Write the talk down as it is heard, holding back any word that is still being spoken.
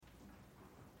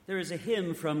There is a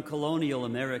hymn from colonial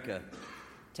America,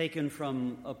 taken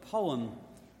from a poem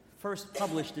first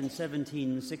published in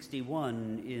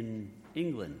 1761 in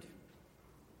England.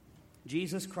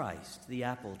 Jesus Christ, the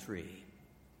Apple Tree.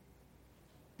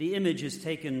 The image is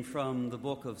taken from the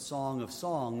book of Song of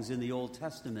Songs in the Old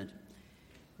Testament,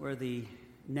 where the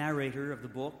narrator of the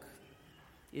book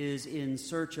is in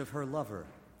search of her lover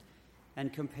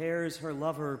and compares her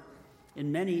lover in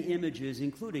many images,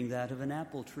 including that of an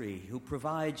apple tree, who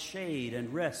provides shade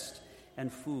and rest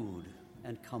and food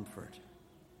and comfort.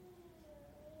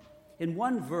 In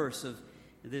one verse of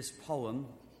this poem,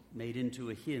 made into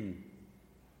a hymn,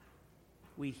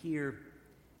 we hear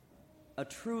a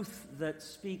truth that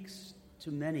speaks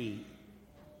to many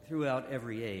throughout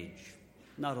every age,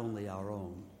 not only our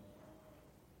own.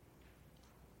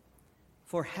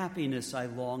 For happiness I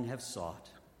long have sought,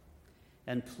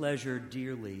 and pleasure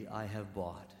dearly I have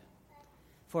bought.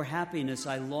 For happiness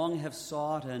I long have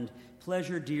sought, and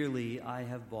pleasure dearly I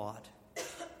have bought.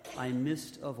 I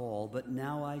missed of all, but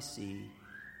now I see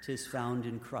 'tis found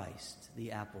in Christ,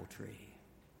 the apple tree.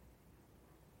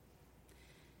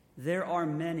 There are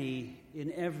many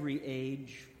in every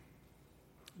age,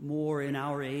 more in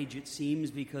our age it seems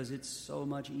because it's so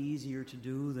much easier to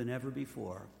do than ever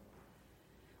before,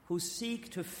 who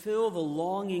seek to fill the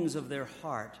longings of their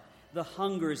heart, the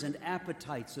hungers and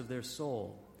appetites of their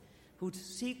soul, who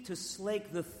seek to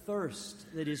slake the thirst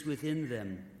that is within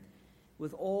them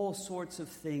with all sorts of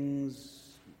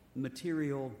things,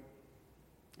 material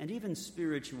and even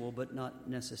spiritual, but not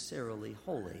necessarily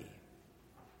holy,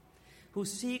 who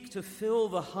seek to fill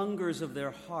the hungers of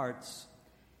their hearts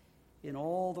in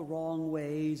all the wrong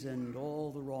ways and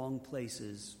all the wrong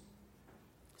places,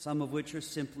 some of which are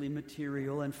simply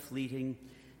material and fleeting,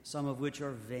 some of which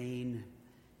are vain,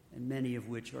 and many of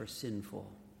which are sinful.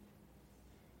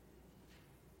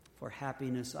 For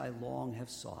happiness I long have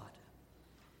sought,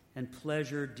 and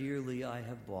pleasure dearly I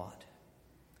have bought.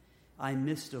 I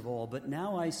missed of all, but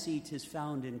now I see 'tis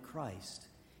found in Christ,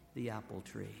 the apple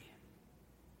tree.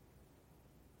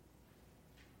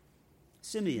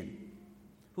 Simeon,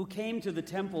 who came to the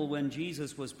temple when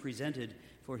Jesus was presented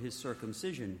for his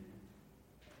circumcision,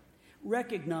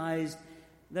 recognized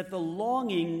that the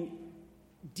longing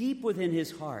deep within his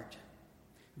heart,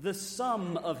 the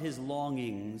sum of his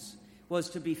longings, was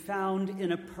to be found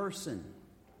in a person,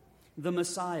 the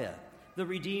Messiah, the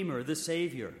Redeemer, the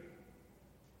Savior.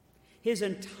 His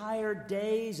entire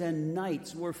days and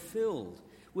nights were filled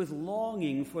with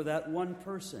longing for that one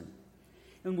person.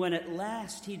 And when at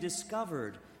last he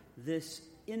discovered this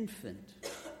infant,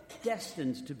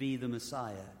 destined to be the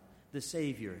Messiah, the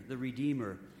Savior, the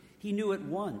Redeemer, he knew at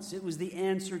once it was the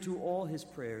answer to all his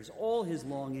prayers, all his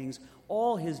longings,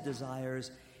 all his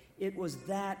desires. It was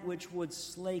that which would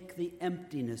slake the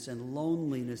emptiness and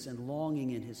loneliness and longing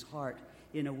in his heart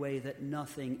in a way that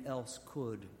nothing else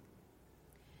could.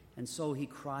 And so he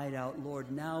cried out,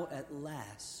 Lord, now at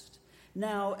last,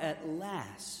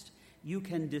 you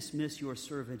can dismiss your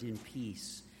servant in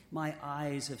peace. My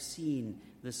eyes have seen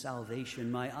the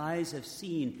salvation. My eyes have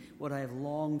seen what I have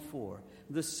longed for.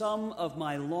 The sum of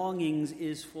my longings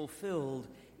is fulfilled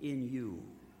in you.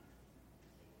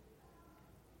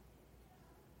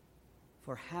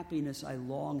 For happiness I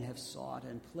long have sought,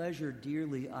 and pleasure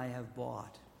dearly I have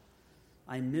bought.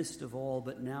 I missed of all,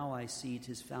 but now I see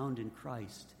 'tis found in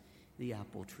Christ, the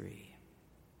apple tree.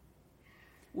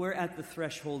 We're at the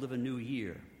threshold of a new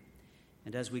year.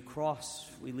 And as we cross,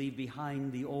 we leave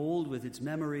behind the old with its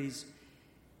memories,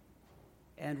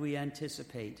 and we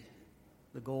anticipate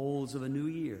the goals of a new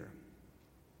year.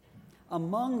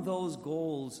 Among those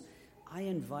goals, I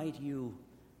invite you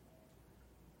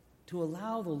to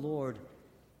allow the Lord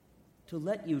to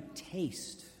let you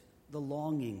taste the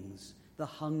longings, the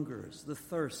hungers, the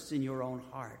thirsts in your own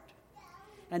heart,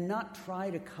 and not try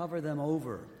to cover them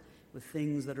over with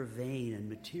things that are vain and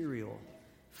material,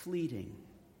 fleeting,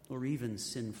 or even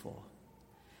sinful.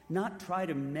 Not try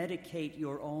to medicate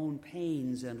your own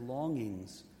pains and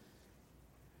longings,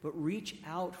 but reach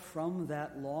out from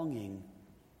that longing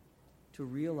to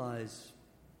realize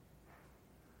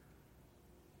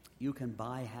you can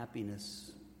buy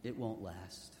happiness. It won't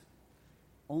last.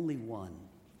 Only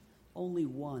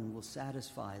one will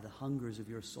satisfy the hungers of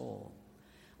your soul.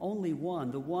 Only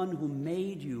one, the one who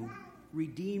made you,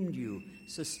 redeemed you,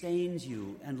 sustains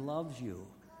you, and loves you.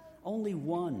 Only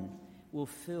one will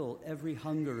fill every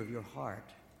hunger of your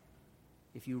heart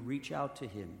if you reach out to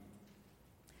him.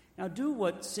 Now do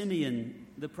what Simeon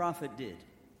the prophet did.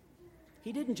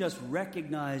 He didn't just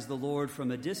recognize the Lord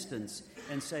from a distance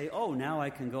and say, oh, now I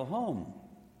can go home.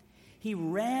 He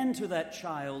ran to that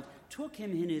child, took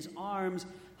him in his arms,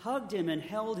 hugged him and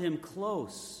held him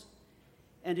close.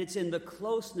 And it's in the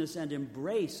closeness and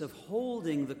embrace of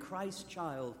holding the Christ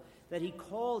child that he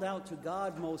called out to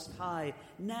God Most High,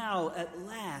 "Now, at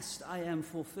last, I am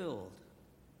fulfilled."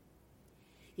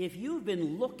 If you've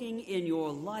been looking in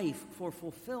your life for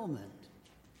fulfillment,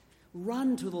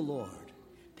 run to the Lord.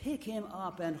 Pick him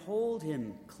up and hold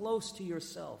him close to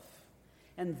yourself.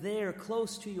 And there,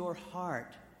 close to your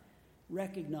heart,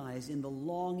 recognize in the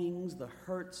longings, the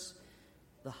hurts,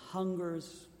 the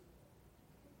hungers,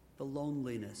 the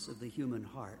loneliness of the human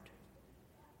heart,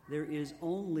 there is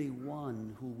only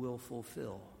one who will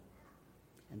fulfill,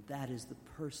 and that is the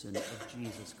person of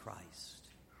Jesus Christ.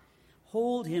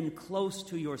 Hold him close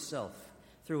to yourself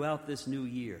throughout this new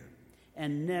year,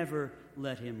 and never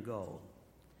let him go.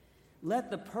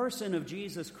 Let the person of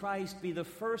Jesus Christ be the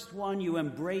first one you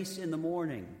embrace in the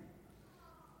morning.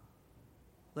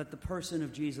 Let the person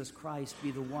of Jesus Christ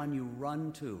be the one you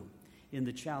run to in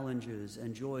the challenges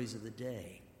and joys of the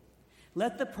day.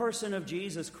 Let the person of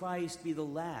Jesus Christ be the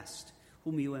last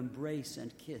whom you embrace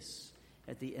and kiss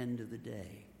at the end of the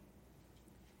day.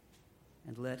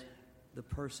 And let the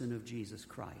person of Jesus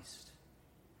Christ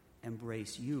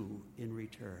embrace you in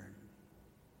return.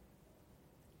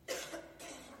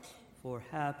 For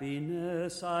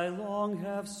happiness I long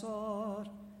have sought,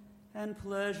 and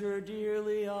pleasure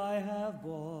dearly I have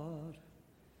bought.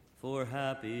 For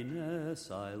happiness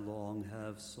I long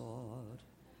have sought,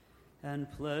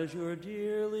 and pleasure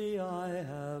dearly I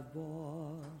have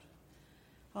bought.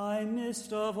 I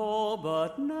missed of all,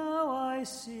 but now I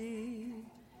see,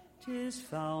 'tis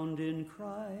found in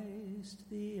Christ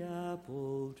the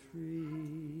apple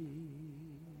tree.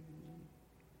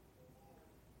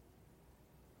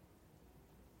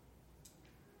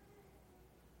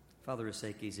 Father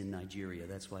Aseki's in Nigeria,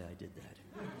 that's why I did that.